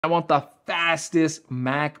I want the fastest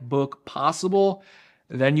MacBook possible,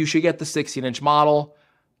 then you should get the 16-inch model.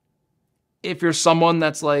 If you're someone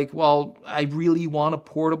that's like, well, I really want a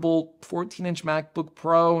portable 14-inch MacBook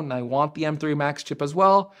Pro and I want the M3 Max chip as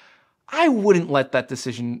well, I wouldn't let that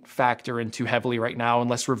decision factor in too heavily right now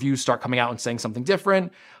unless reviews start coming out and saying something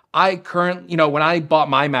different. When I bought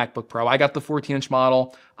my MacBook Pro, I got the 14-inch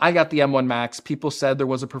model. I got the M1 Max. People said there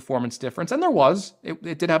was a performance difference, and there was.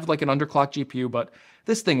 It did have like an underclocked GPU, but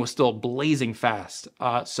this thing was still blazing fast.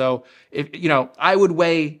 So I would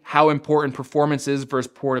weigh how important performance is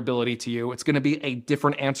versus portability to you. It's going to be a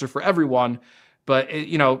different answer for everyone. But,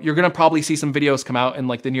 you're going to probably see some videos come out in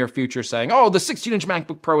like the near future saying, oh, the 16-inch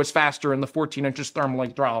MacBook Pro is faster and the 14-inch is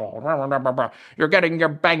thermally throttled. You're getting your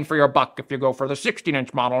bang for your buck if you go for the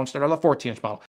 16-inch model instead of the 14-inch model.